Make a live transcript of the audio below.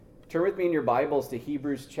Turn with me in your Bibles to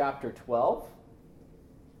Hebrews chapter 12.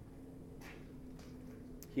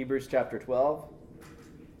 Hebrews chapter 12.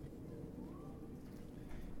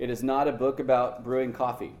 It is not a book about brewing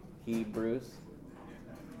coffee. Hebrews.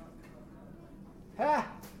 Ha!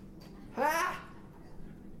 Ha!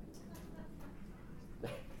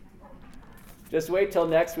 Just wait till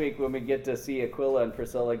next week when we get to see Aquila and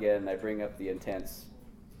Priscilla again and I bring up the intense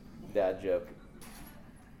dad joke.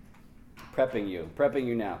 Prepping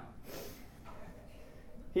you now.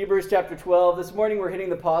 Hebrews chapter 12. This morning we're hitting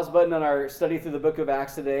the pause button on our study through the book of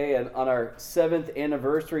Acts today, and on our 7th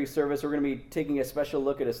anniversary service we're going to be taking a special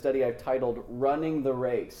look at a study I've titled Running the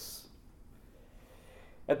Race.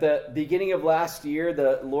 At the beginning of last year,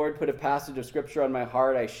 the Lord put a passage of scripture on my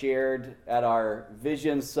heart I shared at our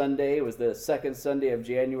Vision Sunday. It was the second Sunday of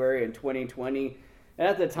January in 2020. And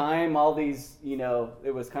at the time, all these,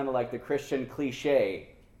 it was kind of like the Christian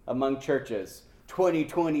cliche among churches.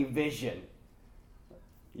 2020 vision.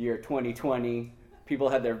 Year 2020. People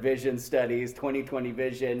had their vision studies, 2020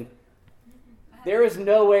 vision. There is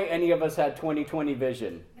no way any of us had 2020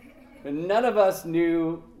 vision. And none of us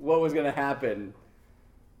knew what was going to happen.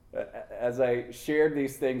 As I shared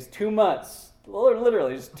these things, 2 months,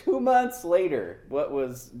 literally just 2 months later, what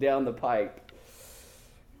was down the pipe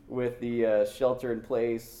with the shelter in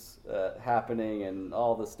place happening and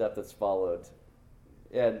all the stuff that's followed.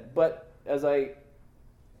 But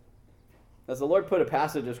as the Lord put a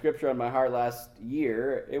passage of scripture on my heart last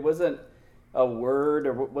year, it wasn't a word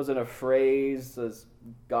or wasn't a phrase, as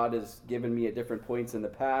God has given me at different points in the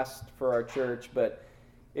past for our church, but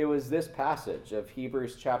it was this passage of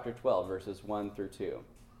Hebrews chapter 12, verses 1 through 2.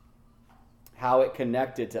 How it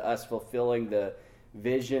connected to us fulfilling the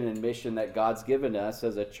vision and mission that God's given us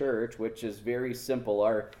as a church, which is very simple.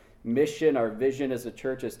 Our mission, our vision as a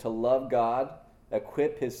church is to love God,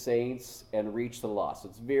 equip his saints, and reach the lost.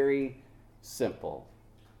 It's very simple.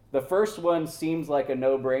 The first one seems like a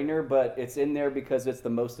no-brainer, but it's in there because it's the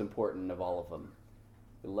most important of all of them.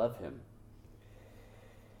 We love him.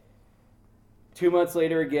 2 months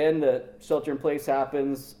later, again, the shelter in place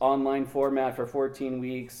happens, online format for 14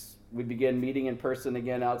 weeks. We begin meeting in person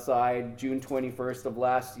again outside, June 21st of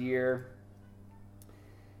last year.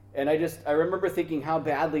 And I remember thinking how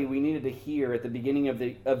badly we needed to hear at the beginning of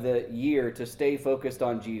the year to stay focused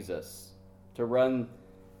on Jesus, to run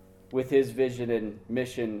with his vision and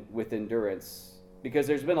mission with endurance. Because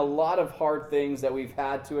there's been a lot of hard things that we've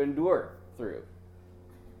had to endure through.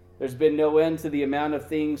 There's been no end to the amount of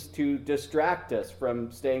things to distract us from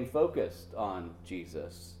staying focused on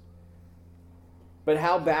Jesus. But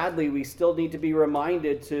how badly we still need to be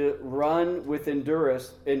reminded to run with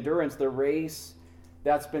endurance the race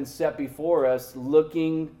that's been set before us,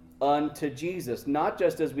 looking unto Jesus. Not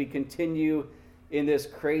just as we continue in this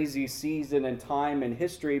crazy season and time and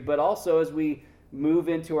history, but also as we move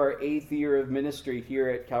into our 8th year of ministry here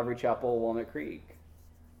at Calvary Chapel, Walnut Creek.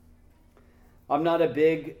 I'm not a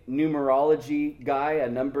big numerology guy, a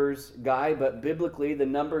numbers guy, but biblically the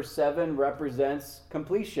number 7 represents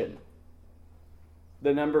completion.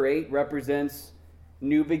 The number 8 represents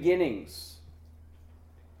new beginnings.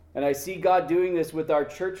 And I see God doing this with our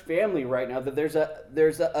church family right now, that there's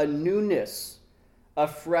a newness, a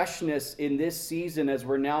freshness in this season as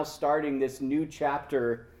we're now starting this new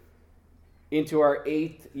chapter into our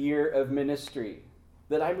 8th year of ministry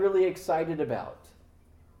that I'm really excited about.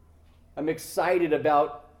 I'm excited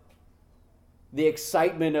about the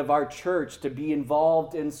excitement of our church to be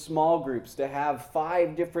involved in small groups, to have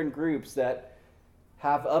 5 different groups that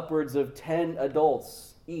have upwards of 10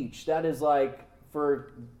 adults each. That is like,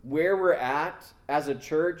 for where we're at as a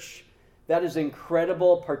church, that is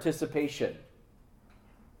incredible participation.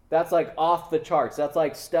 That's like off the charts. That's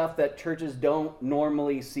like stuff that churches don't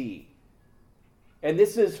normally see. And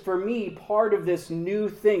this is, for me, part of this new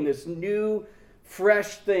thing, this new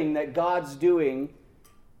fresh thing that God's doing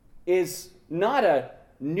is not a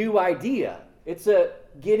new idea. It's a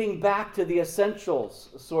getting back to the essentials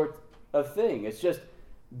sort of thing. It's just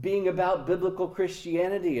being about biblical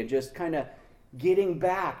Christianity and just kind of getting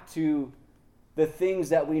back to the things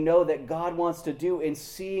that we know that God wants to do and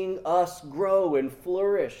seeing us grow and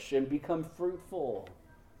flourish and become fruitful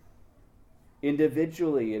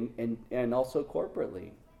individually and also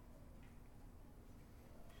corporately.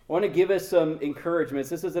 I want to give us some encouragements.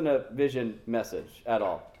 This isn't a vision message at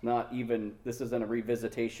all. This isn't a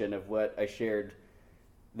revisitation of what I shared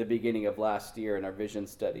the beginning of last year in our vision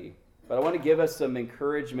study. But I want to give us some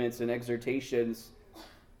encouragements and exhortations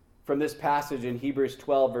from this passage in Hebrews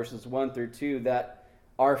 12, verses 1 through 2, that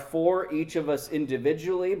are for each of us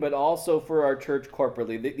individually, but also for our church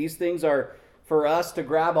corporately. These things are for us to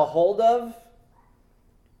grab a hold of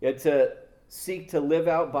yet to seek to live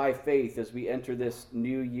out by faith as we enter this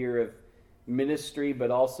new year of ministry,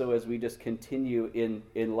 but also as we just continue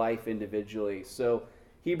in life individually. So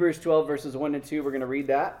Hebrews 12 verses 1 and 2, we're going to read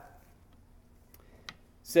that. It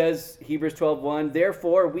says, Hebrews 12:1,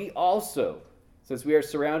 therefore we also, since we are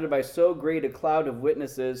surrounded by so great a cloud of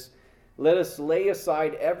witnesses, let us lay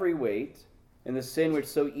aside every weight and the sin which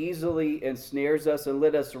so easily ensnares us, and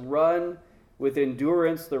let us run with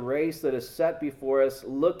endurance the race that is set before us,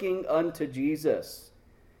 looking unto Jesus,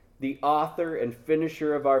 the author and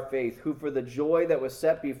finisher of our faith, who for the joy that was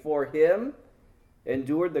set before him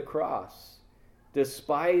endured the cross,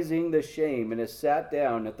 despising the shame, and is sat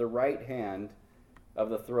down at the right hand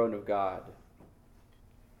of the throne of God.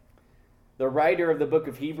 The writer of the book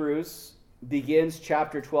of Hebrews begins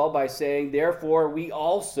chapter 12 by saying, therefore we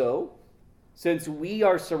also, since we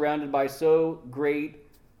are surrounded by so great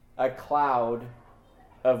a cloud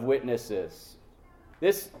of witnesses.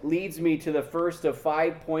 This leads me to the first of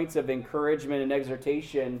 5 points of encouragement and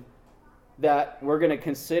exhortation that we're going to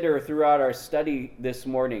consider throughout our study this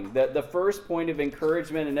morning. The first point of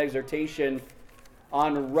encouragement and exhortation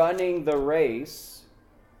on running the race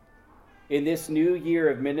in this new year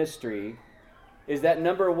of ministry is that,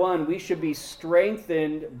 number one, we should be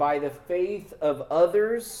strengthened by the faith of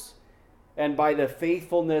others and by the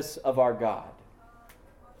faithfulness of our God.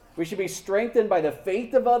 We should be strengthened by the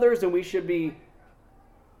faith of others, and we should be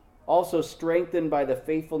also strengthened by the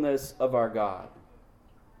faithfulness of our God.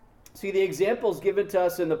 See, the examples given to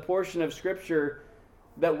us in the portion of Scripture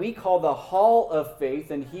that we call the hall of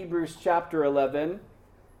faith in Hebrews chapter 11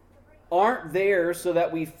 aren't there so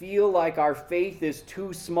that we feel like our faith is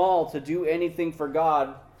too small to do anything for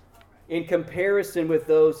God in comparison with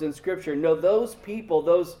those in Scripture. No, those people,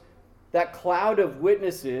 that cloud of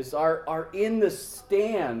witnesses are in the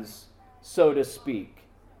stands, so to speak,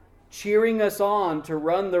 cheering us on to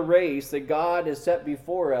run the race that God has set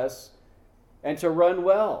before us and to run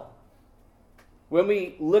well. When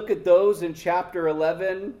we look at those in chapter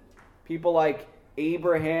 11, people like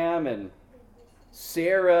Abraham and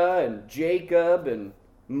Sarah and Jacob and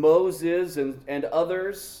Moses and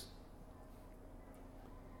others,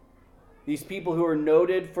 these people who are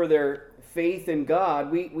noted for their faith in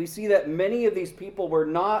God, we see that many of these people were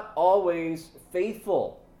not always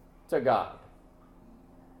faithful to God.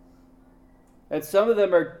 And some of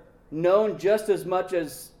them are known just as much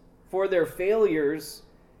as for their failures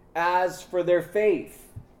as for their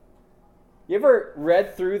faith. You ever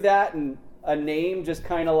read through that and a name just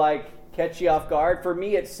kind of like catch you off guard? For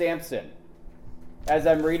me, it's Samson. As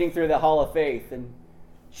I'm reading through the Hall of Faith, and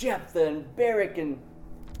Jephthah and Barak and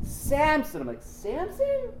Samson. I'm like,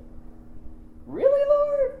 Samson? Really,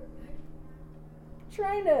 Lord?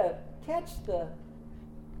 Trying to catch the...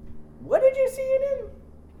 What did you see in him?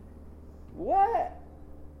 What?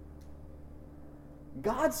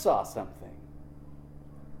 God saw something.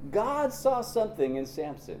 God saw something in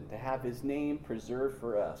Samson to have his name preserved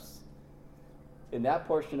for us in that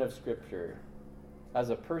portion of Scripture as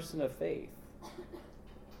a person of faith.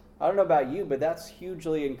 I don't know about you, but that's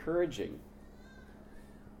hugely encouraging.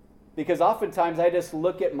 Because oftentimes I just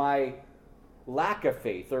look at my lack of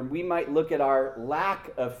faith, or we might look at our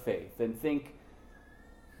lack of faith and think,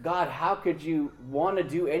 God, how could you want to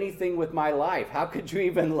do anything with my life? How could you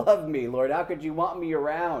even love me, Lord? How could you want me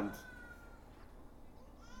around?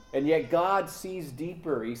 And yet God sees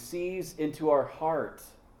deeper. He sees into our heart.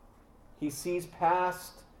 He sees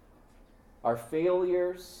past our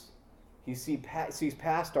failures. He sees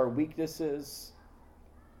past our weaknesses.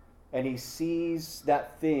 And he sees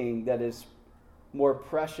that thing that is more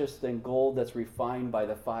precious than gold that's refined by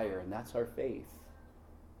the fire, and that's our faith.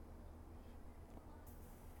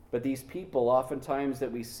 But these people, oftentimes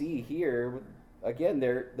that we see here, again,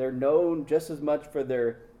 they're known just as much for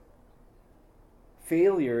their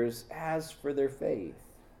failures as for their faith.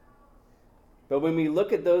 But when we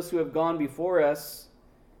look at those who have gone before us,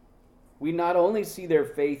 we not only see their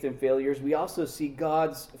faith and failures, we also see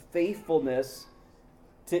God's faithfulness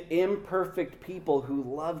to imperfect people who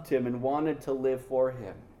loved him and wanted to live for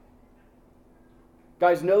him.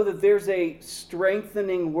 Guys, know that there's a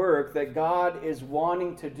strengthening work that God is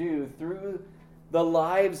wanting to do through the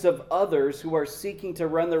lives of others who are seeking to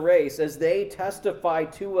run the race as they testify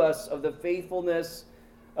to us of the faithfulness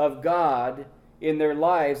of God in their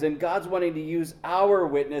lives. And God's wanting to use our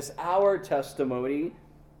witness, our testimony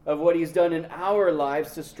of what he's done in our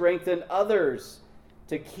lives to strengthen others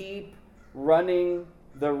to keep running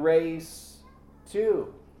the race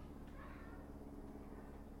too.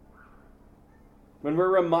 When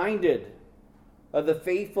we're reminded of the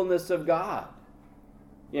faithfulness of God,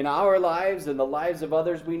 in our lives, in the lives of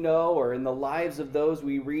others we know, or in the lives of those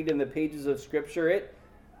we read in the pages of Scripture,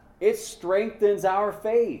 it strengthens our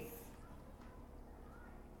faith.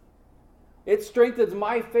 It strengthens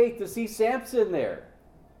my faith to see Samson there.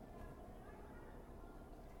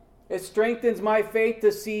 It strengthens my faith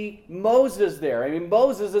to see Moses there. I mean,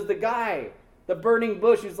 Moses is the guy, the burning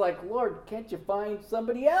bush, who's like, Lord, can't you find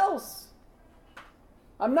somebody else?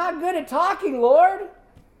 I'm not good at talking, Lord.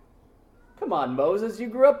 Come on, Moses. You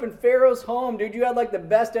grew up in Pharaoh's home, dude. You had like the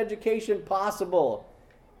best education possible.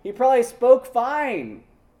 He probably spoke fine.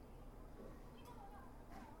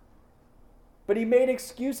 But he made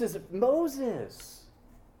excuses. Moses.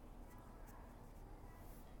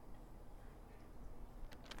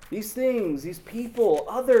 These things, these people,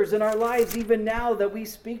 others in our lives, even now that we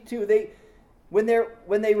speak to, when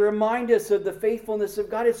they remind us of the faithfulness of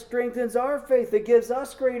God, it strengthens our faith. It gives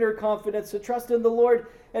us greater confidence to trust in the Lord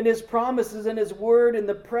and His promises and His word in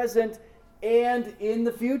the present and in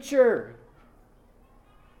the future.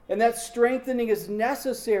 And that strengthening is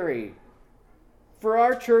necessary for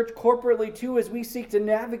our church corporately too, as we seek to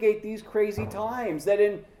navigate these crazy times. That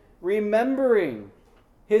in remembering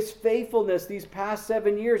His faithfulness these past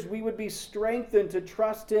 7 years, we would be strengthened to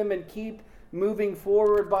trust Him and keep moving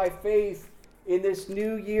forward by faith in this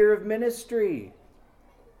new year of ministry.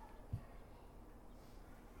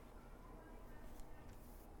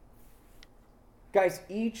 Guys,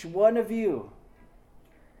 each one of you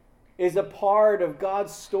is a part of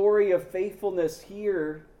God's story of faithfulness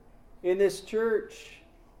here in this church.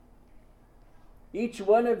 Each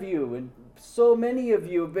one of you, and so many of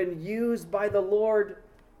you, have been used by the Lord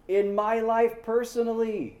in my life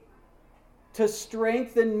personally to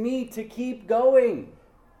strengthen me to keep going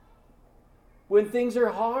when things are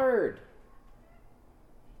hard,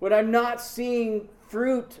 when I'm not seeing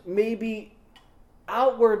fruit maybe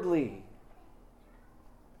outwardly.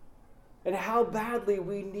 And how badly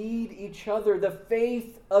we need each other, the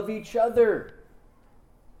faith of each other.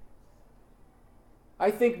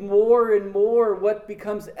 I think more and more what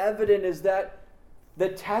becomes evident is that the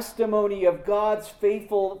testimony of God's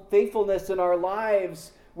faithfulness in our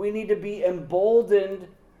lives, we need to be emboldened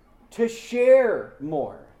to share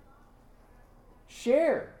more.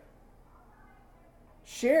 Share.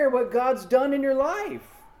 Share what God's done in your life.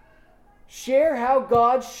 Share how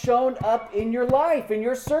God's shown up in your life, in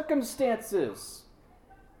your circumstances.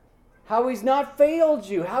 How He's not failed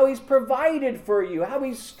you, how He's provided for you, how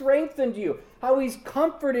He's strengthened you, how He's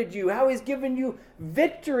comforted you, how He's given you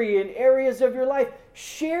victory in areas of your life.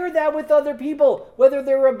 Share that with other people, whether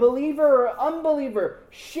they're a believer or unbeliever.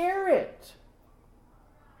 Share it.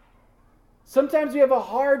 Sometimes we have a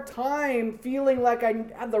hard time feeling like I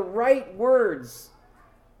have the right words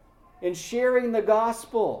in sharing the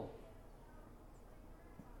gospel.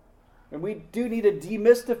 And we do need to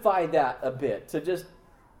demystify that a bit, to just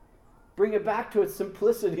bring it back to its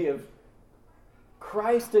simplicity of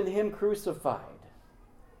Christ and Him crucified.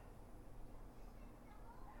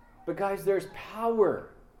 But guys, there's power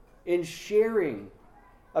in sharing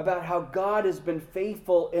about how God has been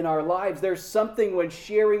faithful in our lives. There's something when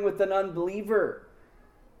sharing with an unbeliever,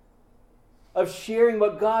 of sharing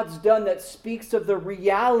what God's done, that speaks of the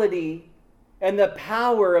reality and the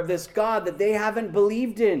power of this God that they haven't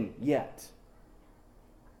believed in yet.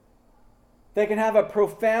 They can have a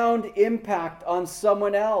profound impact on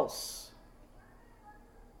someone else.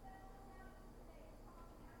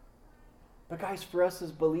 But guys, for us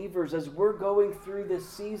as believers, as we're going through this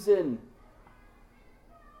season,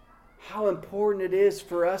 how important it is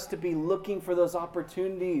for us to be looking for those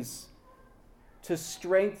opportunities to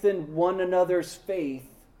strengthen one another's faith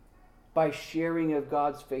by sharing of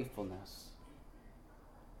God's faithfulness.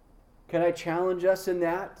 Can I challenge us in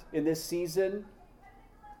this season,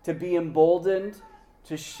 to be emboldened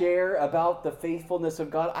to share about the faithfulness of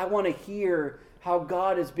God? I want to hear how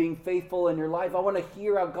God is being faithful in your life. I want to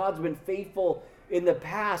hear how God's been faithful in the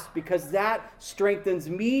past, because that strengthens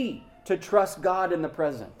me to trust God in the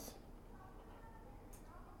present.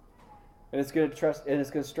 And it's going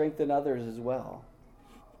to strengthen others as well.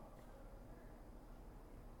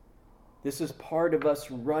 This is part of us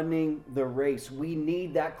running the race. We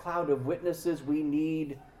need that cloud of witnesses. We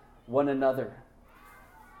need one another.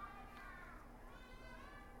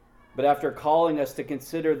 But after calling us to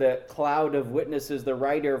consider the cloud of witnesses, the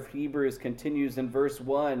writer of Hebrews continues in verse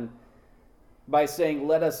 1 by saying,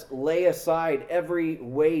 "Let us lay aside every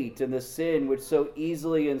weight and the sin which so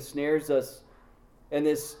easily ensnares us." And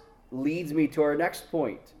this leads me to our next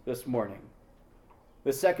point this morning.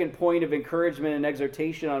 The second point of encouragement and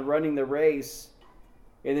exhortation on running the race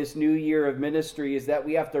in this new year of ministry is that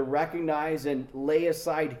we have to recognize and lay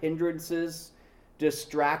aside hindrances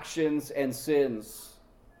distractions, and sins.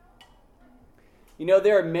 You know,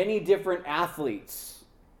 there are many different athletes,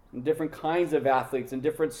 and different kinds of athletes in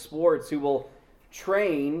different sports who will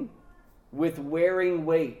train with wearing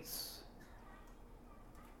weights.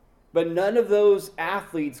 But none of those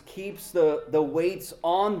athletes keeps the weights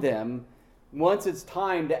on them once it's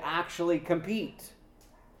time to actually compete,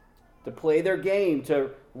 to play their game,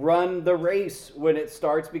 to run the race when it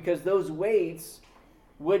starts, because those weights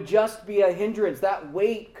would just be a hindrance. That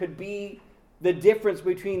weight could be the difference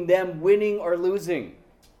between them winning or losing.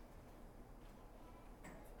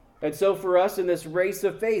 And so for us in this race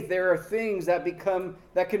of faith, there are things that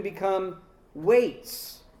can become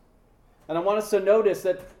weights. And I want us to notice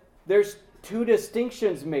that there's two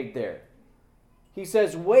distinctions made there. He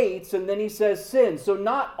says weights, and then he says sins. So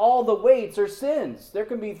not all the weights are sins. There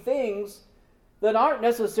can be things that aren't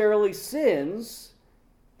necessarily sins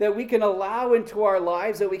that we can allow into our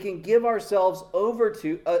lives, that we can give ourselves over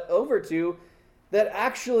to, that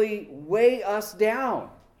actually weigh us down,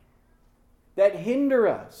 that hinder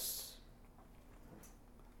us,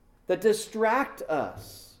 that distract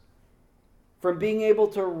us from being able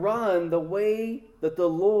to run the way that the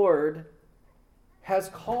Lord has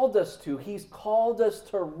called us to. He's called us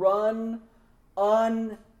to run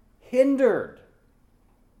unhindered.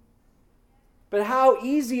 But how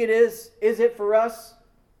easy is it for us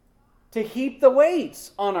to heap the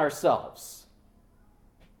weights on ourselves?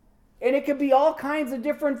 And it could be all kinds of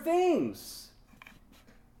different things.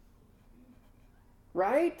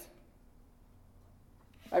 Right?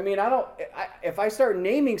 I mean, if I start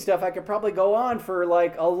naming stuff, I could probably go on for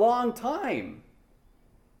like a long time.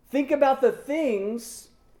 Think about the things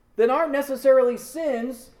that aren't necessarily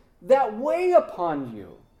sins that weigh upon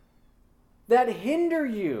you, that hinder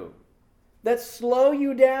you, that slow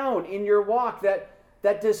you down in your walk,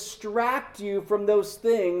 that distract you from those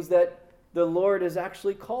things that the Lord has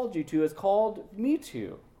actually called you to, has called me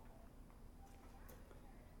to.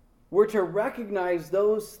 We're to recognize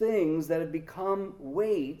those things that have become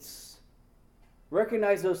weights,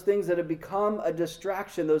 recognize those things that have become a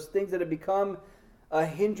distraction, those things that have become a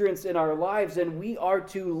hindrance in our lives, and we are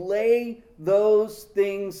to lay those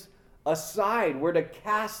things aside. We're to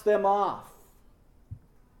cast them off.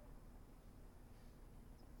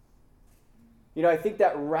 You know, I think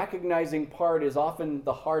that recognizing part is often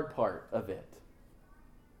the hard part of it.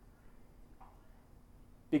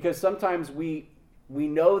 Because sometimes we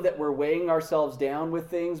know that we're weighing ourselves down with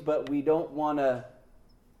things, but we don't want to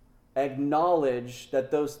acknowledge that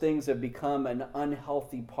those things have become an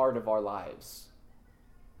unhealthy part of our lives.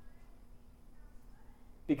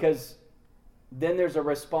 Because then there's a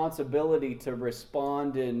responsibility to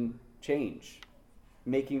respond and change,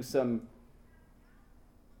 making some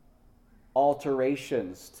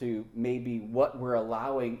alterations to maybe what we're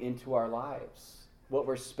allowing into our lives, what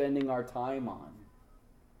we're spending our time on,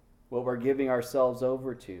 what we're giving ourselves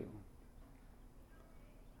over to.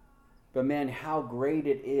 But man, how great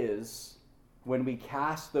it is when we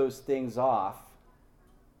cast those things off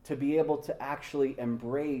to be able to actually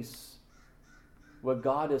embrace what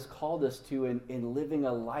God has called us to in living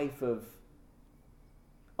a life of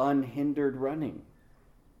unhindered running.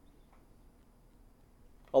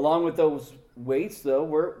 Along with those weights, though,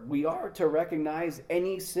 we are to recognize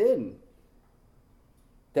any sin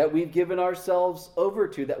that we've given ourselves over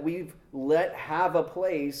to, that we've let have a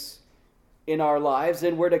place in our lives,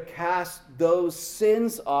 and we're to cast those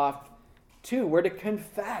sins off too. We're to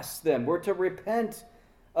confess them. We're to repent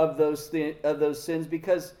of those sins,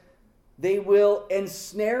 because they will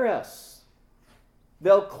ensnare us.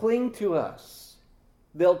 They'll cling to us.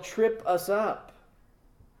 They'll trip us up.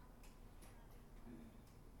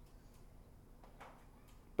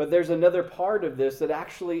 But there's another part of this that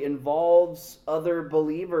actually involves other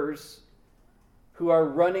believers who are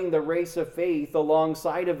running the race of faith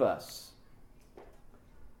alongside of us.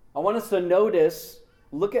 I want us to notice,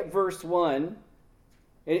 look at verse 1,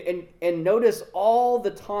 and notice all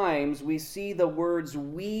the times we see the words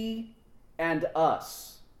we and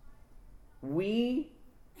us. We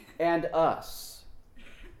and us.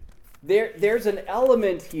 There's an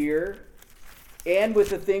element here, and with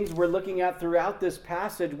the things we're looking at throughout this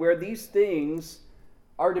passage, where these things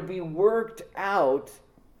are to be worked out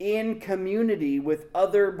in community with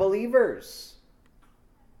other believers.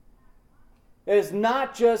 It's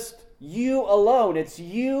not just you alone. It's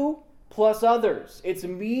you plus others. It's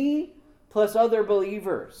me plus other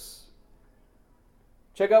believers.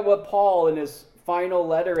 Check out what Paul, in his final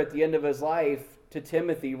letter at the end of his life to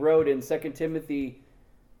Timothy, wrote in 2 Timothy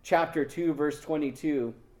chapter 2, verse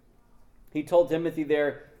 22. He told Timothy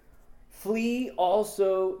there, "Flee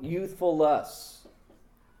also youthful lusts,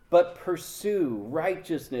 but pursue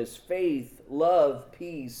righteousness, faith, love,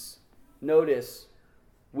 peace. Notice,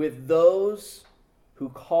 with those who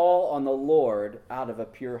call on the Lord out of a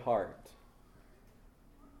pure heart.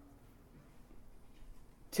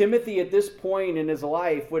 Timothy at this point in his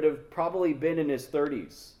life would have probably been in his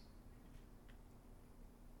 30s.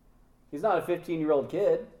 He's not a 15-year-old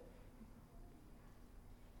kid.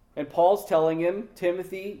 And Paul's telling him,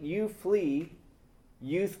 Timothy, you flee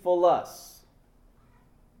youthful lusts.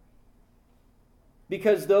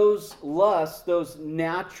 Because those lusts, those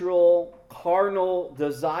natural, carnal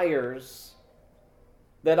desires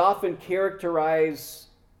that often characterize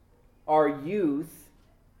our youth,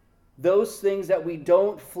 those things that we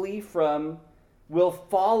don't flee from will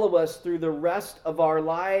follow us through the rest of our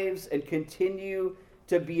lives and continue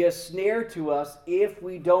to be a snare to us if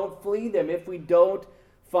we don't flee them, if we don't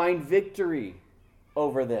find victory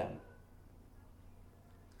over them.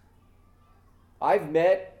 I've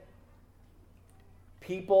met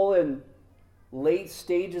people in late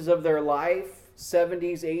stages of their life,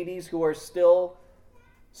 70s, 80s, who are still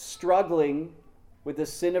struggling with the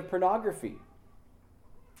sin of pornography.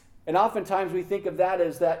 And oftentimes we think of that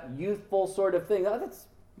as that youthful sort of thing. Oh, that's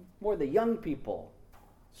more the young people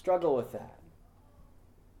struggle with that.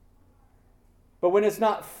 But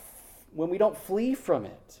when we don't flee from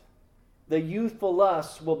it, the youthful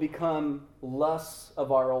lusts will become lusts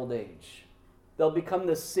of our old age. They'll become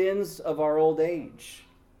the sins of our old age.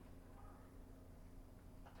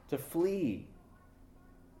 To flee.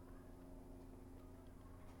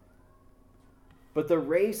 But the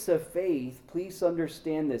race of faith, please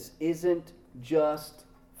understand this, isn't just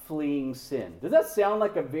fleeing sin. Does that sound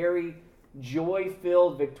like a very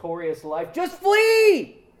joy-filled, victorious life? Just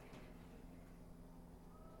flee!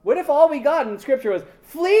 What if all we got in Scripture was,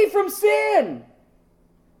 flee from sin?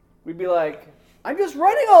 We'd be like, I'm just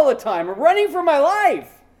running all the time. I'm running for my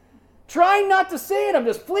life. Trying not to sin. I'm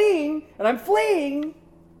just fleeing, and I'm fleeing.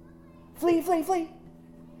 Flee, flee, flee.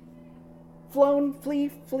 Flown, flee,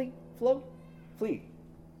 flee, float, flee.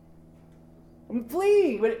 I'm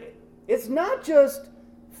fleeing, but it's not just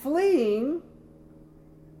fleeing.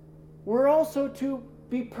 We're also to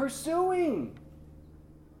be pursuing.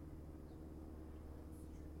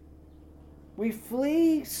 We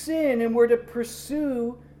flee sin and we're to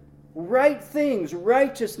pursue right things,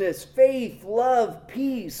 righteousness, faith, love,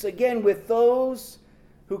 peace, again, with those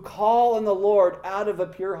who call on the Lord out of a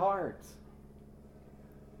pure heart.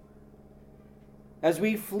 As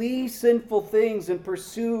we flee sinful things and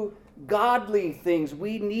pursue godly things,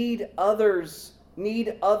 we need other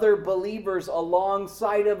believers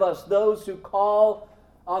alongside of us, those who call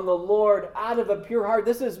on the Lord out of a pure heart.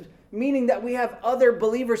 This is meaning that we have other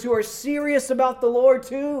believers who are serious about the Lord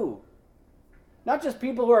too. Not just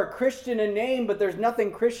people who are Christian in name, but there's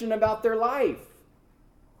nothing Christian about their life.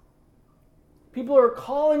 People who are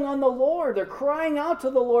calling on the Lord. They're crying out to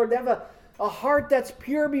the Lord. They have a heart that's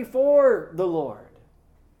pure before the Lord.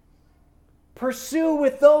 Pursue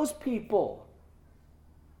with those people.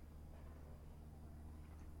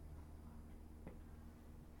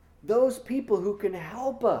 Those people who can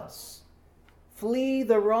help us flee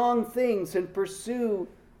the wrong things and pursue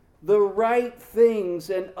the right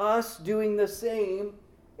things, and us doing the same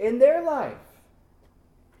in their life.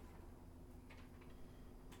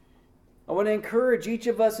 I want to encourage each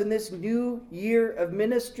of us in this new year of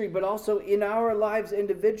ministry, but also in our lives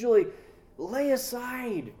individually, lay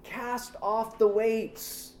aside, cast off the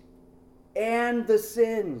weights and the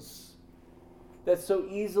sins that so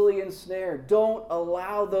easily ensnare. Don't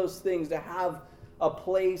allow those things to have a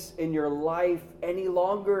place in your life any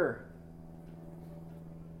longer.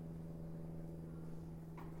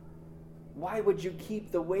 Why would you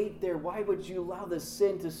keep the weight there? Why would you allow the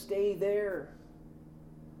sin to stay there?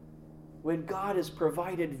 When God has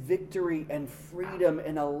provided victory and freedom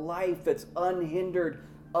and a life that's unhindered,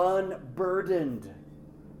 unburdened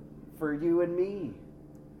for you and me.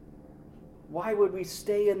 Why would we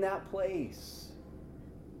stay in that place?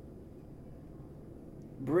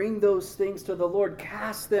 Bring those things to the Lord.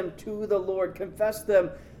 Cast them to the Lord. Confess them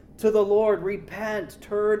to the Lord. Repent.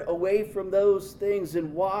 Turn away from those things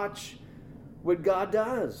and watch what God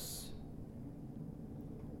does.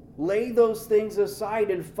 Lay those things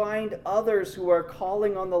aside and find others who are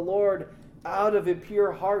calling on the Lord out of a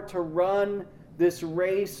pure heart to run this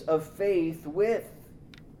race of faith with.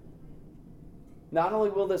 Not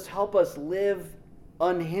only will this help us live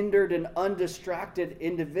unhindered and undistracted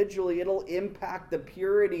individually, it'll impact the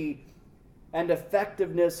purity and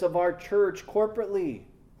effectiveness of our church corporately.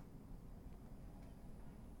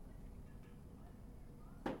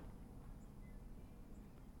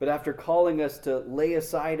 But after calling us to lay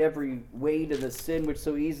aside every weight and the sin which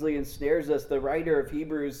so easily ensnares us, the writer of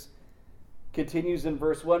Hebrews continues in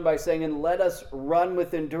verse 1 by saying, "And let us run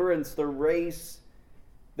with endurance the race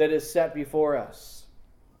that is set before us."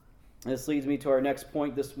 This leads me to our next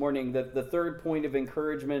point this morning, the third point of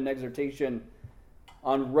encouragement and exhortation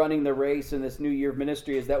on running the race in this new year of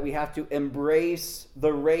ministry is that we have to embrace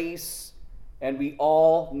the race, and we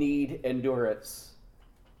all need endurance.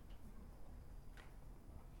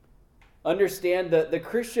 Understand that the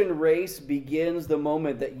Christian race begins the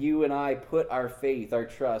moment that you and I put our faith, our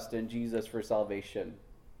trust in Jesus for salvation.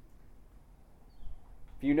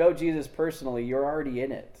 If you know Jesus personally, you're already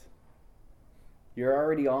in it. You're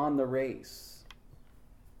already on the race.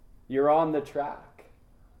 You're on the track.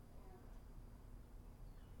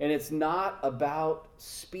 And it's not about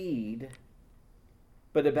speed,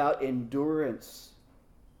 but about endurance,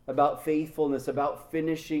 about faithfulness, about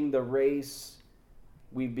finishing the race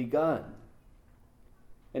we've begun.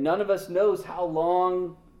 And none of us knows how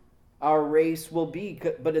long our race will be,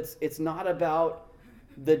 but it's not about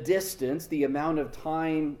the distance, the amount of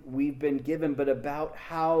time we've been given, but about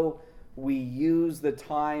how we use the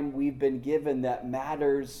time we've been given that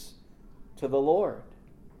matters to the Lord.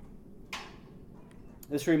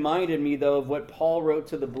 This reminded me, though, of what Paul wrote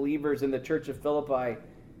to the believers in the church of Philippi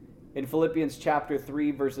in Philippians chapter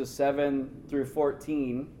 3, verses 7 through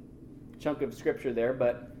 14. Chunk of scripture there,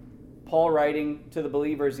 but Paul writing to the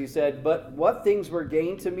believers, he said, "But what things were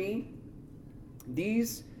gained to me,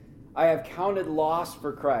 these I have counted loss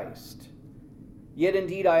for Christ. Yet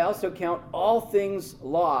indeed I also count all things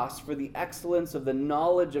loss for the excellence of the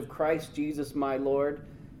knowledge of Christ Jesus my Lord,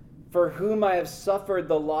 for whom I have suffered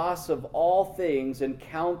the loss of all things and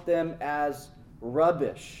count them as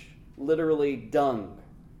rubbish," literally dung,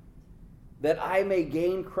 "that I may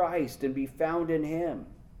gain Christ and be found in him,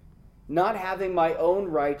 not having my own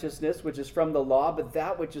righteousness, which is from the law, but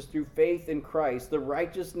that which is through faith in Christ, the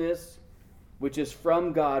righteousness which is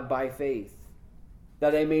from God by faith,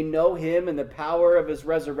 that I may know him and the power of his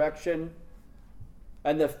resurrection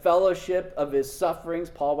and the fellowship of his sufferings."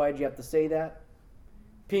 Paul, why did you have to say that?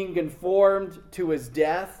 "Being conformed to his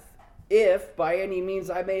death, if by any means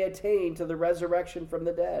I may attain to the resurrection from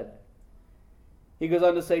the dead." He goes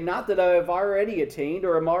on to say, "Not that I have already attained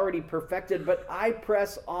or am already perfected, but I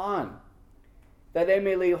press on, that I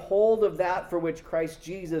may lay hold of that for which Christ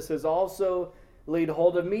Jesus has also laid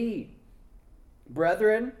hold of me.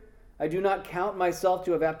 Brethren, I do not count myself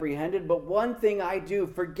to have apprehended, but one thing I do,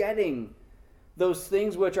 forgetting those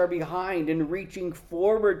things which are behind and reaching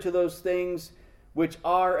forward to those things which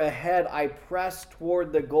are ahead, I press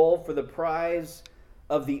toward the goal for the prize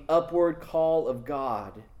of the upward call of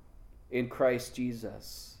God in Christ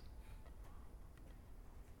Jesus."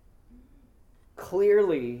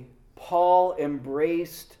 Clearly, Paul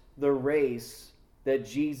embraced the race that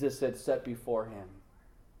Jesus had set before him.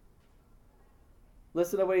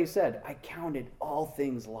 Listen to what he said. "I counted all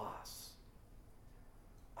things loss.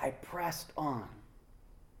 I pressed on,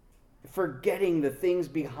 forgetting the things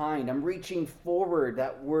behind. I'm reaching forward."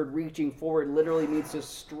 That word reaching forward literally means to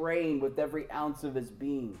strain with every ounce of his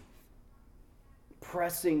being.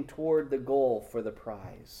 Pressing toward the goal for the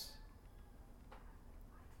prize.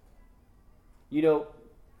 You know,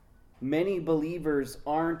 many believers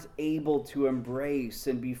aren't able to embrace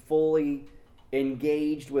and be fully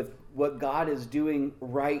engaged with what God is doing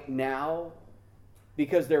right now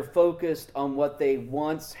because they're focused on what they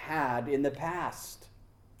once had in the past,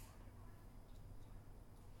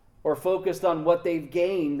 or focused on what they've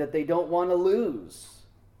gained that they don't want to lose,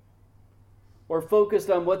 or focused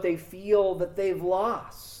on what they feel that they've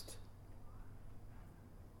lost.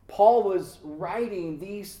 Paul was writing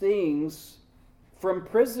these things from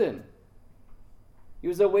prison. He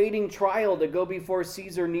was awaiting trial to go before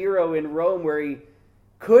Caesar Nero in Rome, where he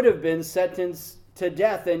could have been sentenced to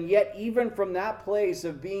death. And yet, even from that place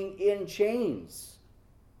of being in chains,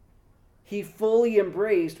 he fully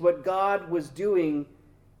embraced what God was doing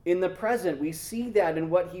in the present. We see that in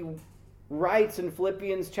what he writes in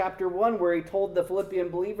Philippians chapter 1, where he told the Philippian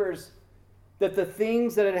believers that the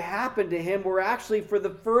things that had happened to him were actually for the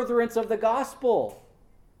furtherance of the gospel.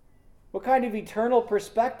 What kind of eternal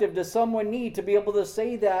perspective does someone need to be able to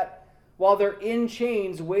say that while they're in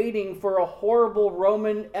chains waiting for a horrible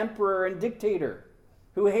Roman emperor and dictator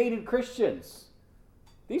who hated Christians?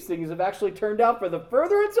 These things have actually turned out for the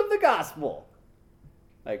furtherance of the gospel.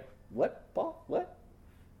 Like, what, Paul? What?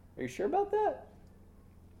 Are you sure about that?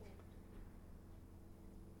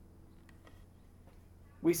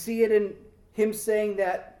 We see it in him saying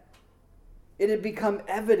that it had become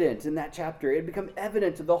evident in that chapter. It had become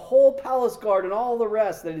evident to the whole palace guard and all the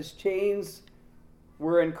rest that his chains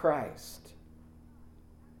were in Christ.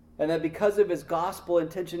 And that because of his gospel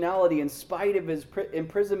intentionality, in spite of his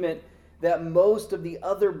imprisonment, that most of the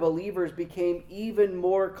other believers became even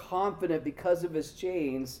more confident because of his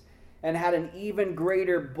chains and had an even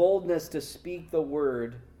greater boldness to speak the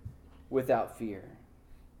word without fear.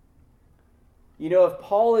 You know, if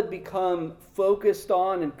Paul had become focused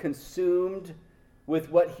on and consumed with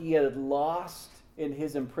what he had lost in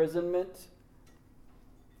his imprisonment,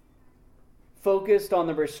 focused on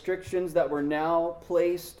the restrictions that were now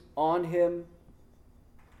placed on him,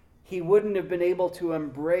 he wouldn't have been able to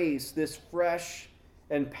embrace this fresh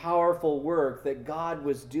and powerful work that God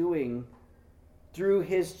was doing through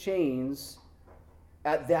his chains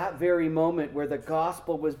at that very moment where the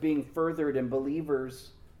gospel was being furthered and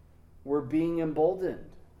believers were being emboldened.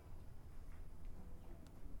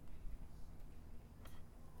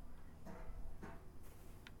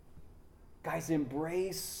 Guys,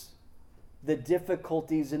 embrace the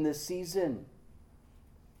difficulties in this season.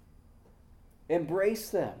 Embrace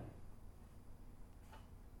them.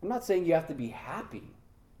 I'm not saying you have to be happy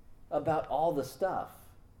about all the stuff,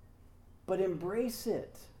 but embrace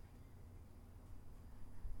it.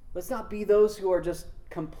 Let's not be those who are just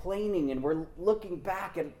complaining and we're looking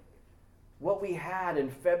back at what we had in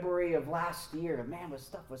February of last year. Man, this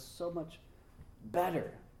stuff was so much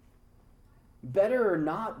better. Better or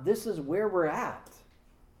not, this is where we're at.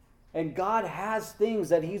 And God has things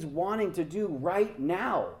that he's wanting to do right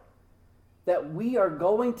now that we are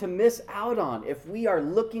going to miss out on if we are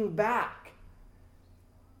looking back.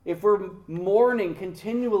 If we're mourning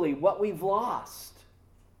continually what we've lost.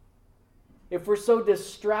 If we're so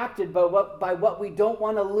distracted by what we don't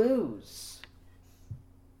want to lose.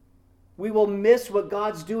 We will miss what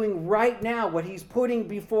God's doing right now, what he's putting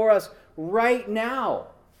before us right now.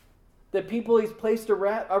 The people he's placed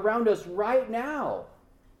around us right now.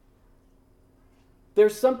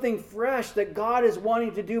 There's something fresh that God is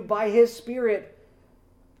wanting to do by his Spirit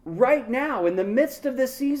right now in the midst of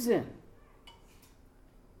this season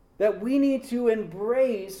that we need to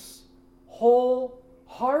embrace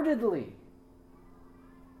wholeheartedly.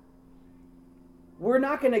 We're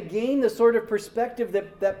not going to gain the sort of perspective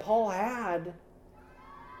that Paul had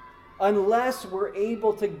unless we're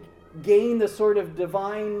able to gain the sort of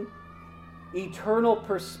divine, eternal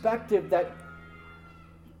perspective that,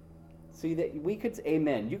 see, that we could,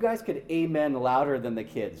 amen. You guys could amen louder than the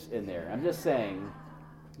kids in there. I'm just saying,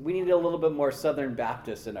 we need a little bit more Southern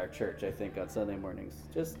Baptist in our church, I think, on Sunday mornings.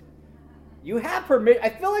 Just, you have permission. I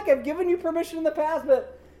feel like I've given you permission in the past,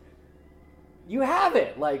 but you have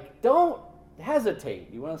it. Like, don't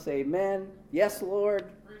hesitate. You want to say amen? Yes, Lord.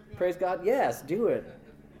 Praise God. Yes, do it.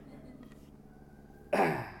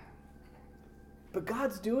 But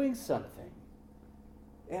God's doing something.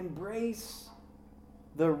 Embrace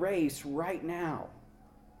the race right now.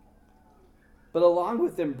 But along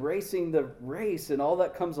with embracing the race and all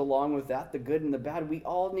that comes along with that, the good and the bad, we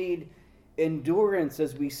all need endurance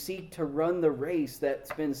as we seek to run the race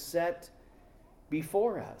that's been set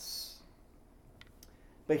before us.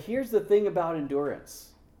 But here's the thing about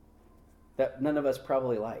endurance that none of us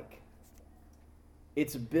probably like.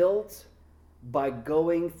 It's built by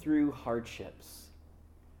going through hardships,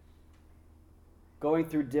 going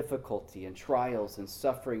through difficulty and trials and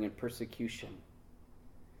suffering and persecution.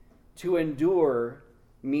 To endure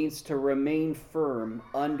means to remain firm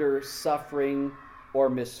under suffering or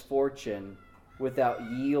misfortune without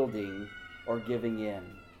yielding or giving in.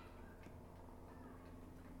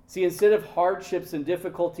 See, instead of hardships and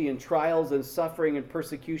difficulty and trials and suffering and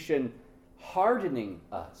persecution hardening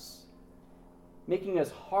us, making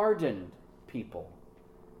us hardened people,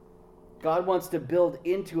 God wants to build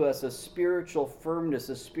into us a spiritual firmness,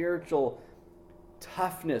 a spiritual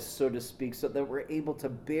toughness, so to speak, so that we're able to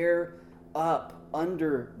bear up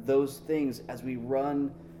under those things as we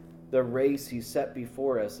run the race He set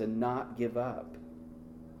before us and not give up.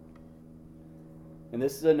 And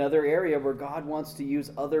this is another area where God wants to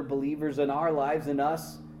use other believers in our lives and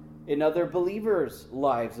us in other believers'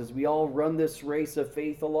 lives as we all run this race of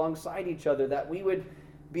faith alongside each other, that we would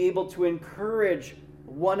be able to encourage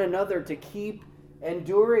one another to keep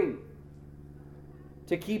enduring,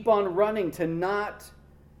 to keep on running, to not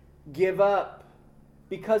give up,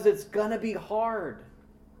 because it's going to be hard.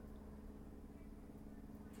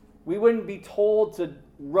 We wouldn't be told to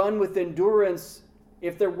run with endurance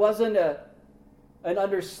if there wasn't an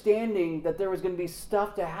understanding that there was going to be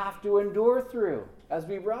stuff to have to endure through as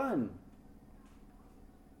we run.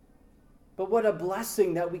 But what a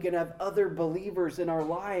blessing that we can have other believers in our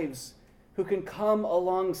lives who can come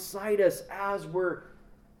alongside us as we're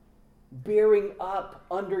bearing up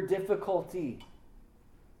under difficulty.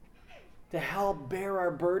 to help bear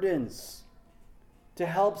our burdens, to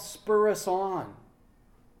help spur us on,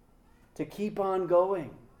 to keep on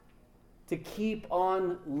going, to keep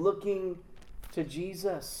on looking to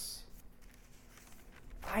Jesus.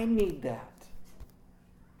 I need that.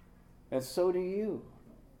 And so do you.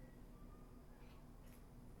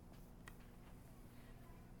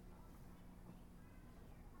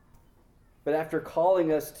 But after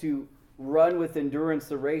calling us to run with endurance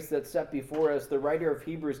the race that's set before us, the writer of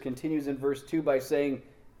Hebrews continues in verse 2 by saying,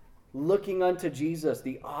 looking unto Jesus,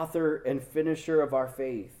 the author and finisher of our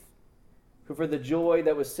faith, who for the joy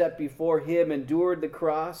that was set before him endured the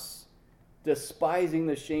cross, despising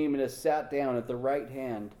the shame, and has sat down at the right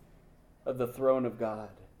hand of the throne of God.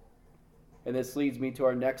 And this leads me to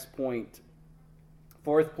our next point.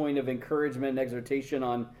 Fourth point of encouragement and exhortation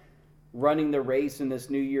on running the race in this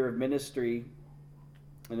new year of ministry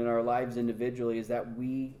and in our lives individually is that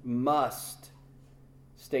we must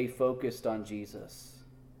stay focused on Jesus.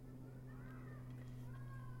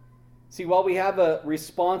 See, while we have a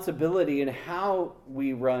responsibility in how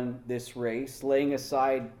we run this race, laying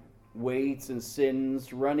aside weights and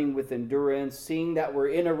sins, running with endurance, seeing that we're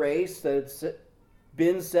in a race that's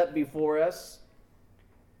been set before us,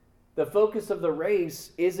 the focus of the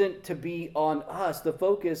race isn't to be on us. The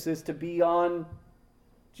focus is to be on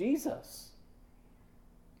Jesus.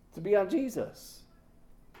 To be on Jesus.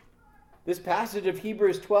 This passage of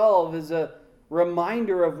Hebrews 12 is a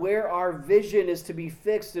reminder of where our vision is to be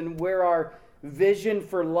fixed and where our vision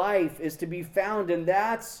for life is to be found, and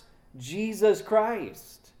that's Jesus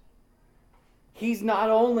Christ. He's not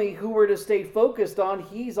only who we're to stay focused on,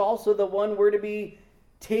 he's also the one we're to be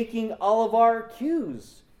taking all of our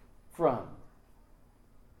cues from.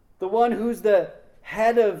 The one who's the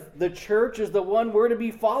head of the church is the one we're to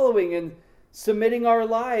be following and submitting our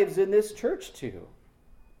lives in this church to.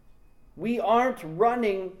 We aren't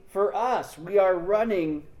running for us. We are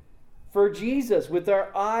running for Jesus, with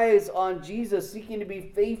our eyes on Jesus, seeking to be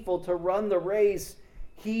faithful to run the race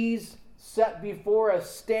he's set before us,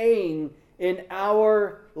 staying in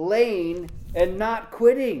our lane and not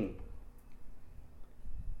quitting.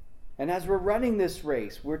 And as we're running this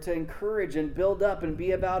race, we're to encourage and build up and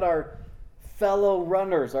be about our fellow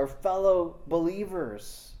runners, our fellow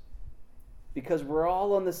believers, because we're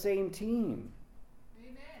all on the same team.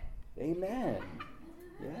 Amen. Amen.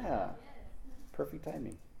 Yeah. Perfect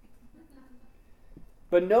timing.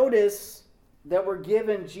 But notice that we're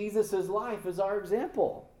given Jesus' life as our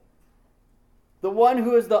example. The one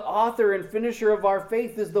who is the author and finisher of our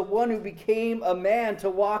faith is the one who became a man to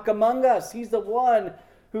walk among us. He's the one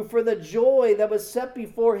who for the joy that was set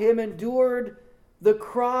before him endured the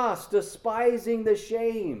cross, despising the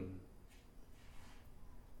shame.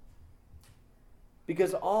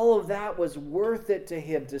 Because all of that was worth it to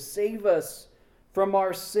him, to save us from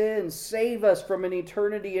our sins, save us from an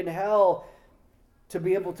eternity in hell, to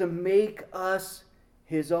be able to make us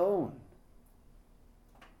his own.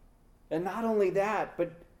 And not only that,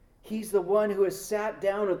 but he's the one who has sat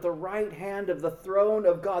down at the right hand of the throne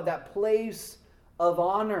of God, that place of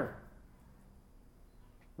honor,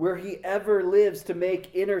 where he ever lives to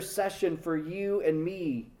make intercession for you and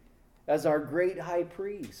me as our great high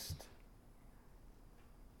priest.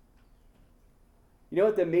 You know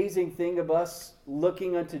what the amazing thing of us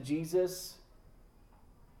looking unto Jesus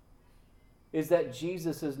is that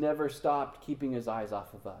Jesus has never stopped keeping his eyes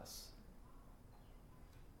off of us.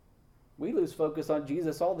 We lose focus on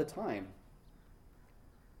Jesus all the time.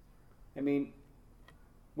 I mean,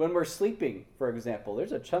 when we're sleeping, for example,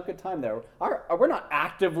 there's a chunk of time there. We're not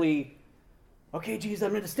actively, okay, Jesus,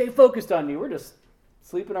 I'm going to stay focused on you. We're just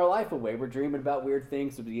sleeping our life away. We're dreaming about weird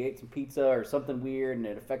things. So we ate some pizza or something weird and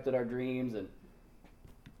it affected our dreams, and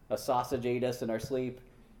a sausage ate us in our sleep.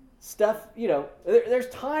 Stuff, there's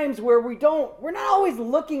times where we're not always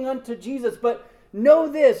looking unto Jesus, but know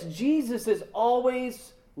this, Jesus is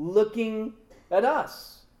always looking at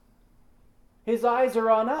us. His eyes are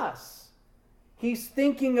on us. He's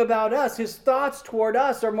thinking about us. His thoughts toward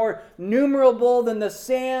us are more numerable than the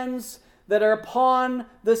sands that are upon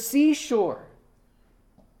the seashore.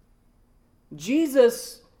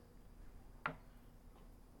 Jesus,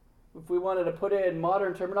 if we wanted to put it in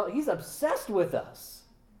modern terminology, he's obsessed with us.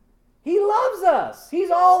 He loves us. He's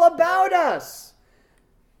all about us.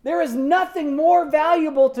 There is nothing more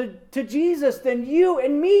valuable to Jesus than you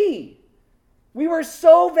and me. We were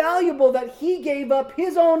so valuable that he gave up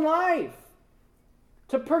his own life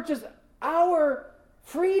to purchase our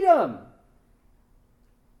freedom,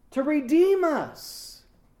 to redeem us.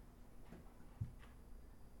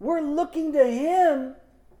 We're looking to him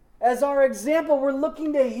as our example. We're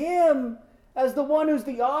looking to him as the one who's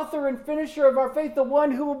the author and finisher of our faith, the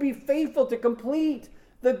one who will be faithful to complete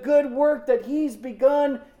the good work that he's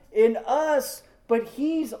begun in us, but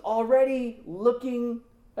he's already looking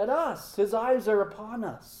at us. His eyes are upon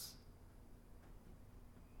us.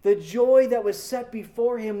 The joy that was set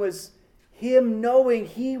before him was him knowing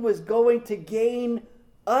he was going to gain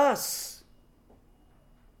us.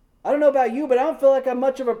 I don't know about you, but I don't feel like I'm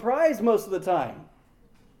much of a prize most of the time.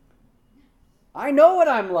 I know what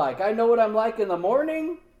I'm like. I know what I'm like in the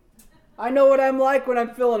morning. I know what I'm like when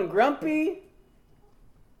I'm feeling grumpy.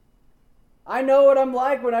 I know what I'm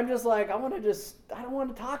like when I'm just like, I don't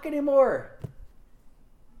want to talk anymore.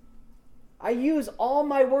 I use all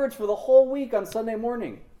my words for the whole week on Sunday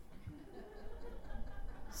morning.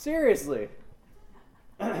 Seriously.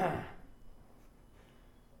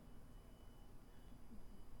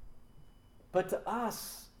 But to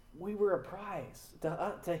us, we were a prize.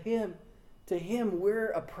 To him, we're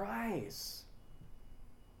a prize.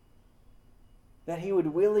 That he would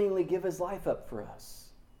willingly give his life up for us.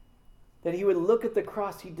 That he would look at the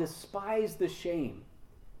cross. He despised the shame.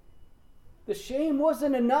 The shame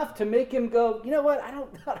wasn't enough to make him go, you know what, I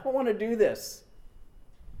don't want to do this.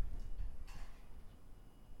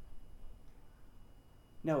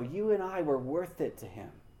 No, you and I were worth it to him.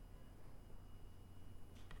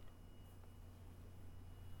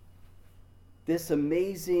 This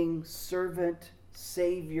amazing servant,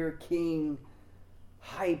 Savior, King,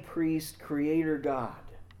 High Priest, Creator God,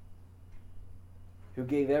 who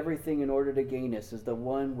gave everything in order to gain us, is the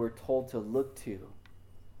one we're told to look to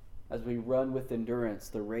as we run with endurance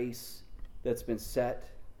the race that's been set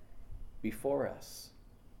before us.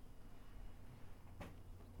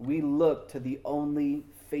 We look to the only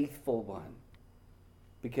faithful one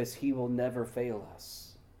because he will never fail us.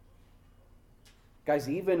 Guys,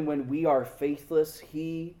 even when we are faithless,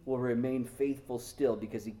 he will remain faithful still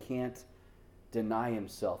because he can't deny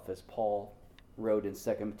himself, as Paul wrote in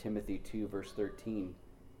 2 Timothy 2, verse 13.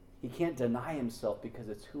 He can't deny himself because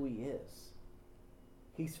it's who he is.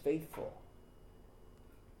 He's faithful.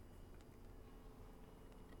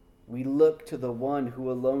 We look to the one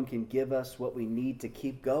who alone can give us what we need to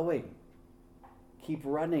keep going, keep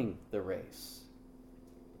running the race.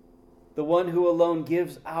 The one who alone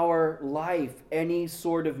gives our life any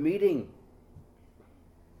sort of meaning.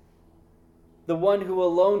 The one who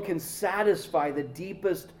alone can satisfy the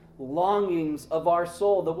deepest longings of our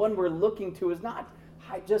soul. The one we're looking to is not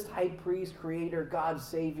just High Priest, Creator, God,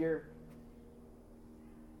 Savior.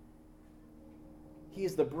 He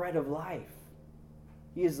is the bread of life.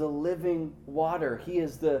 He is the living water. He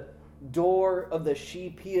is the door of the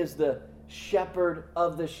sheep. He is the shepherd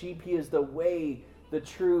of the sheep. He is the way, the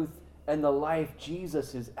truth, and the life.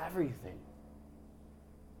 Jesus is everything.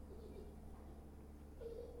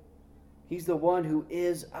 He's the one who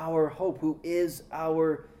is our hope, who is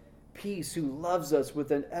our peace, who loves us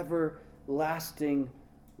with an everlasting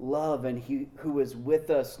love, and who is with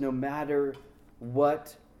us no matter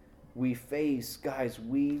what we face. Guys,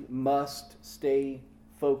 we must stay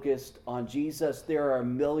focused on Jesus. There are a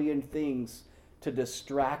million things to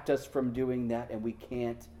distract us from doing that, and we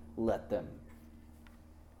can't let them.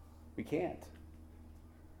 We can't.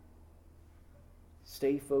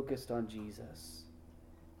 Stay focused on Jesus.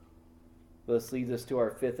 This leads us to our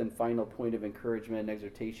fifth and final point of encouragement and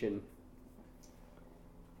exhortation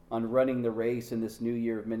on running the race in this new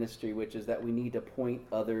year of ministry, which is that we need to point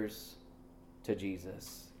others to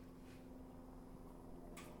Jesus.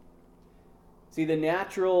 See, the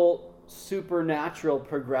natural, supernatural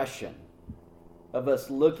progression of us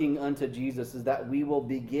looking unto Jesus is that we will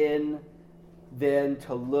begin then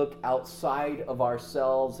to look outside of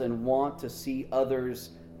ourselves and want to see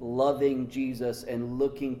others loving Jesus and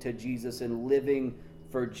looking to Jesus and living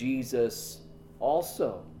for Jesus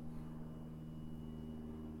also.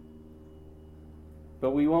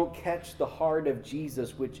 But we won't catch the heart of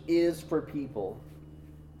Jesus, which is for people,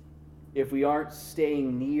 if we aren't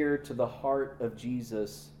staying near to the heart of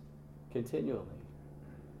Jesus continually.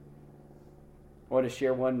 I want to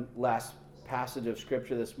share one last passage of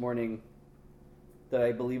Scripture this morning that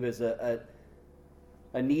I believe is a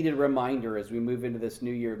needed reminder as we move into this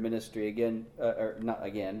new year of ministry. Again, or not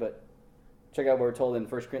again, but check out what we're told in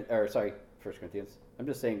 1 Corinthians. I'm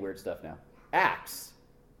just saying weird stuff now. Acts.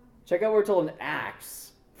 Check out what we're told in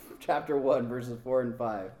Acts, chapter 1, verses 4 and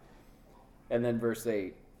 5, and then verse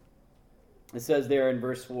 8. It says there in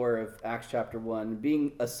verse 4 of Acts chapter 1,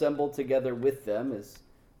 being assembled together with them as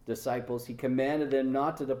disciples, he commanded them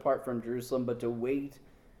not to depart from Jerusalem, but to wait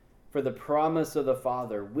for the promise of the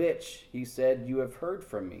Father, which, he said, you have heard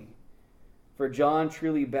from me. For John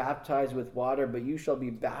truly baptized with water, but you shall be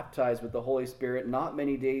baptized with the Holy Spirit not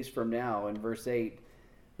many days from now," in verse 8.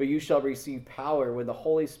 "But you shall receive power when the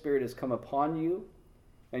Holy Spirit has come upon you,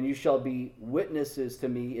 and you shall be witnesses to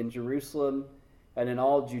me in Jerusalem and in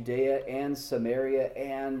all Judea and Samaria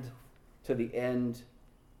and to the end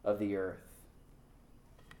of the earth."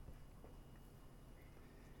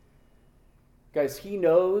 Guys, he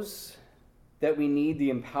knows that we need the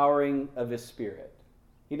empowering of his Spirit.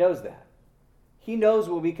 He knows that. He knows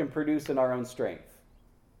what we can produce in our own strength.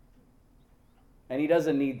 And he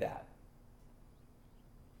doesn't need that.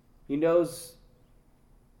 He knows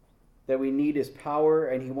that we need his power,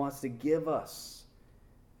 and he wants to give us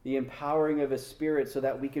the empowering of his Spirit so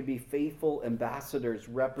that we can be faithful ambassadors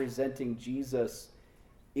representing Jesus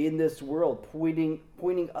in this world,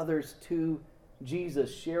 pointing others to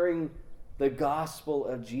Jesus, sharing the gospel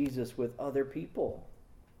of Jesus with other people.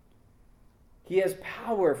 He has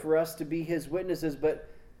power for us to be his witnesses, but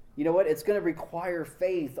you know what? It's going to require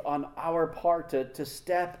faith on our part to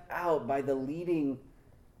step out by the leading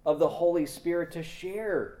of the Holy Spirit to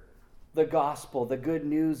share the gospel, the good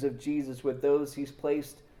news of Jesus with those he's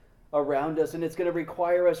placed around us. And it's going to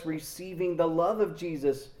require us receiving the love of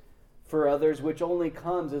Jesus for others, which only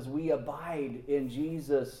comes as we abide in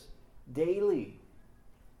Jesus daily.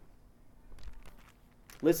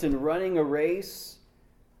 Listen, running a race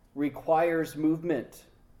requires movement.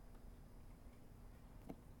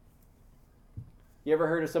 You ever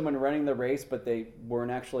heard of someone running the race, but they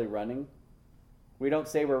weren't actually running? We don't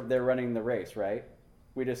say they're running the race, right?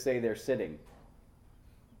 We just say they're sitting.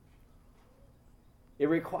 It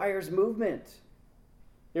requires movement.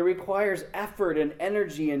 It requires effort and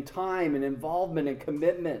energy and time and involvement and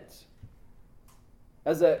commitment.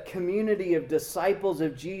 As a community of disciples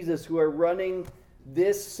of Jesus who are running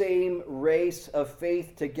this same race of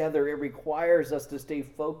faith together, it requires us to stay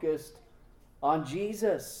focused on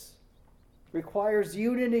Jesus. Requires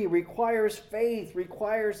unity, requires faith,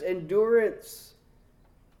 requires endurance.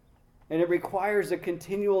 And it requires a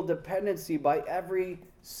continual dependency by every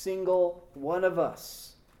single one of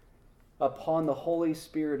us upon the Holy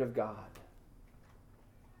Spirit of God.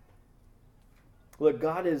 Look,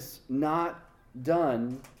 God is not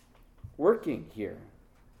done working here.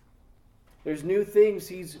 There's new things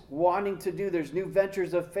he's wanting to do. There's new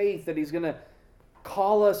ventures of faith that he's going to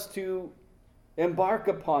call us to embark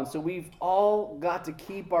upon. So we've all got to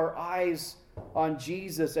keep our eyes on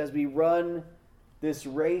Jesus as we run this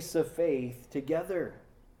race of faith together.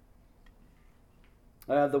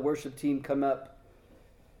 I have the worship team come up.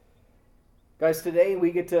 Guys, today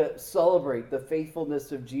we get to celebrate the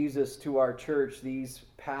faithfulness of Jesus to our church these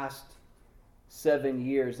past 7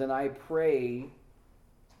 years. And I pray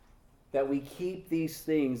that we keep these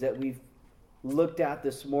things that we've looked at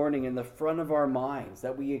this morning in the front of our minds,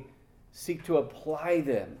 that we seek to apply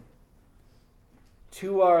them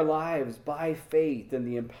to our lives by faith and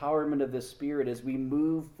the empowerment of the Spirit as we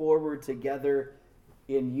move forward together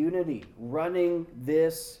in unity, running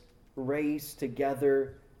this race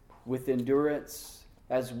together with endurance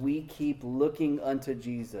as we keep looking unto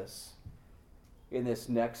Jesus in this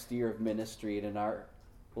next year of ministry and in our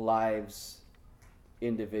lives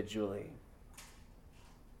individually.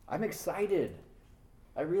 I'm excited.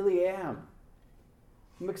 I really am.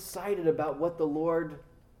 I'm excited about what the Lord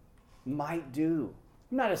might do.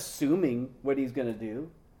 I'm not assuming what he's going to do.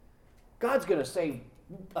 God's going to save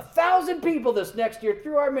 1,000 people this next year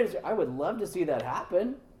through our ministry. I would love to see that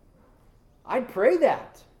happen. I'd pray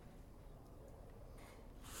that.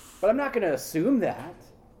 But I'm not going to assume that.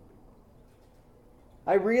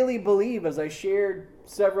 I really believe, as I shared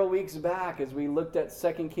several weeks back as we looked at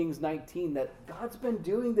 2 Kings 19, that God's been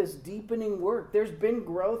doing this deepening work. There's been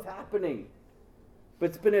growth happening. But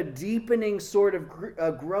it's been a deepening sort of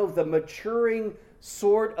growth, a maturing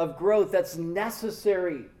sort of growth that's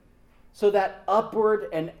necessary so that upward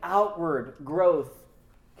and outward growth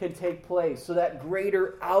can take place, so that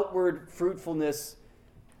greater outward fruitfulness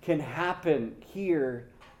can happen here.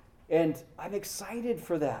 And I'm excited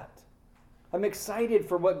for that. I'm excited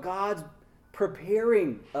for what God's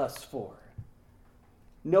preparing us for.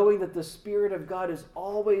 Knowing that the Spirit of God is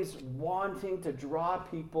always wanting to draw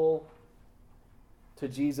people to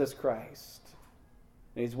Jesus Christ.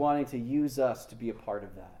 And he's wanting to use us to be a part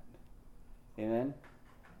of that. Amen?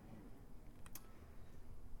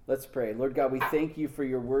 Let's pray. Lord God, we thank you for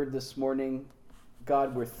your word this morning.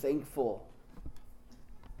 God, we're thankful,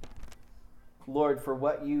 Lord, for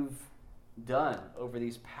what you've done over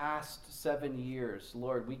these past 7 years.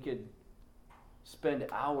 Lord, we could spend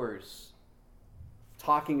hours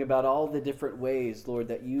talking about all the different ways, Lord,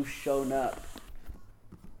 that you've shown up.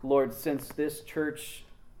 Lord, since this church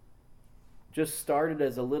just started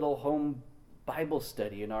as a little home Bible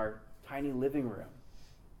study in our tiny living room.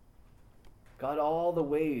 God, all the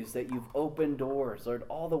ways that you've opened doors, Lord,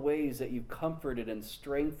 all the ways that you've comforted and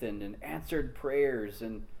strengthened and answered prayers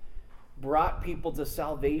and brought people to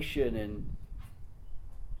salvation and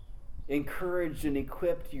encouraged and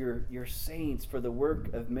equipped your saints for the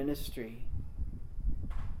work of ministry.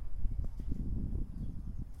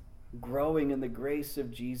 Growing in the grace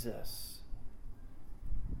of Jesus.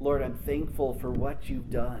 Lord, I'm thankful for what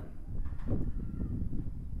you've done.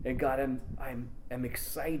 And God, I'm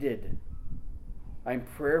excited. I'm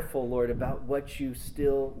prayerful, Lord, about what you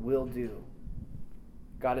still will do.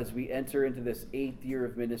 God, as we enter into this 8th year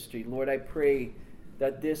of ministry, Lord, I pray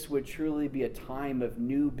that this would truly be a time of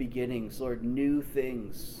new beginnings, Lord, new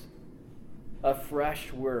things, a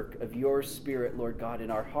fresh work of your Spirit, Lord God,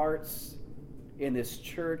 in our hearts, in this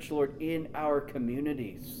church, Lord, in our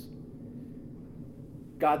communities.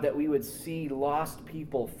 God, that we would see lost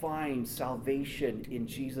people find salvation in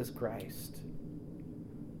Jesus Christ.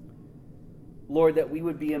 Lord, that we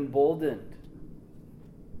would be emboldened,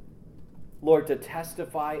 Lord, to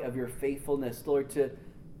testify of your faithfulness, Lord,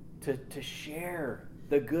 to share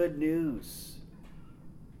the good news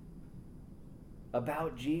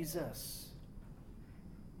about Jesus.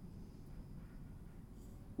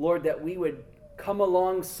 Lord, that we would come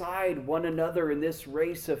alongside one another in this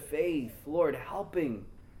race of faith, Lord, helping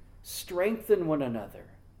strengthen one another.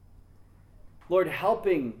 Lord,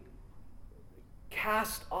 helping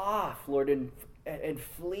cast off, Lord, and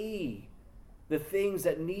flee the things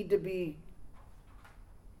that need to be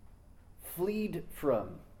fleed from.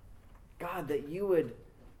 God, that you would,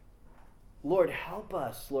 Lord, help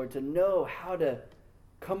us, Lord, to know how to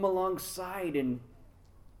come alongside and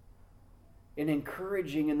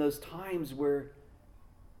encouraging in those times where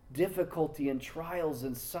difficulty and trials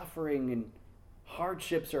and suffering and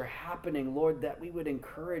hardships are happening, Lord, that we would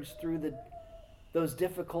encourage through those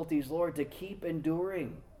difficulties, Lord, to keep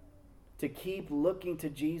enduring, to keep looking to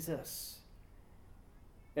Jesus.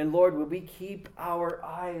 And Lord, would we keep our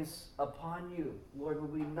eyes upon you? Lord,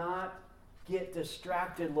 would we not get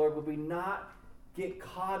distracted? Lord, would we not get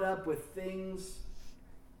caught up with things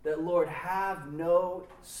that, Lord, have no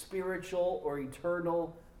spiritual or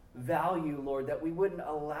eternal value, Lord, that we wouldn't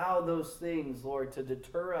allow those things, Lord, to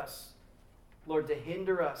deter us, Lord, to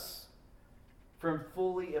hinder us from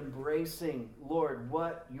fully embracing, Lord,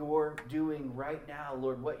 what you're doing right now,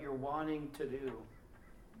 Lord, what you're wanting to do.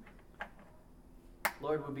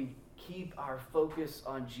 Lord, would we keep our focus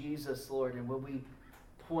on Jesus, Lord, and would we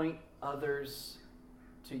point others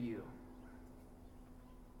to you?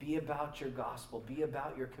 Be about your gospel. Be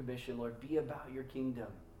about your commission, Lord. Be about your kingdom.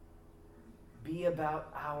 Be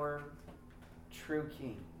about our true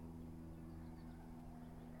King.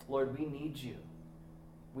 Lord, we need you.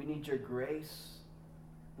 We need your grace.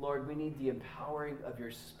 Lord, we need the empowering of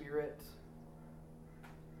your Spirit.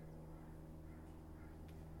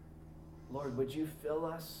 Lord, would you fill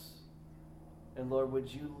us? And Lord, would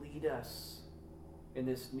you lead us in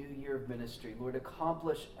this new year of ministry? Lord,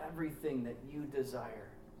 accomplish everything that you desire.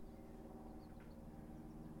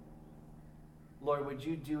 Lord, would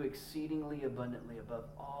you do exceedingly abundantly above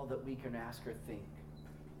all that we can ask or think,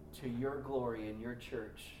 to your glory in your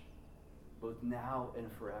church, both now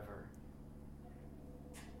and forever.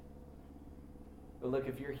 But look,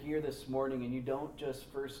 if you're here this morning and you don't just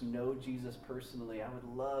first know Jesus personally, I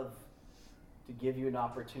would love to give you an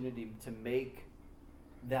opportunity to make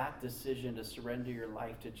that decision to surrender your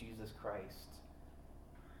life to Jesus Christ,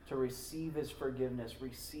 to receive his forgiveness,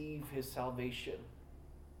 receive his salvation.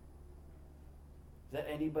 Is that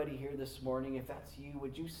anybody here this morning? If that's you,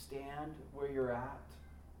 would you stand where you're at?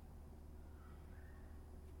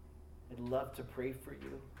 I'd love to pray for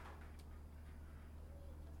you.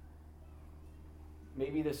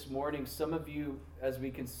 Maybe this morning, some of you, as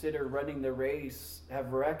we consider running the race,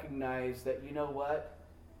 have recognized that, you know what?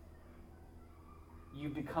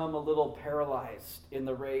 You've become a little paralyzed in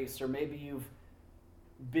the race, or maybe you've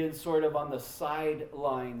been sort of on the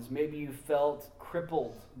sidelines. Maybe you felt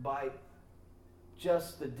crippled by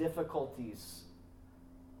just the difficulties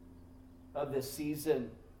of this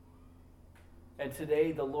season. And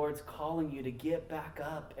today the Lord's calling you to get back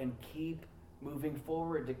up and keep moving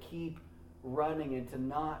forward, to keep running and to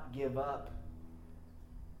not give up.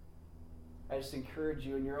 I just encourage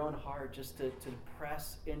you in your own heart just to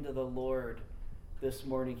press into the Lord this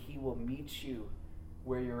morning. He will meet you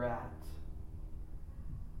where you're at.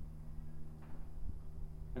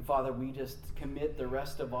 And Father, we just commit the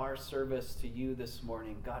rest of our service to you this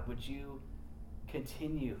morning. God, would you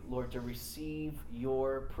continue, Lord, to receive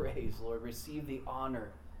your praise, Lord, receive the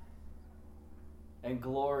honor and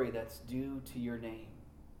glory that's due to your name.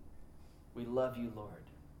 We love you, Lord.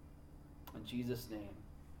 In Jesus' name,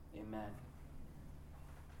 amen.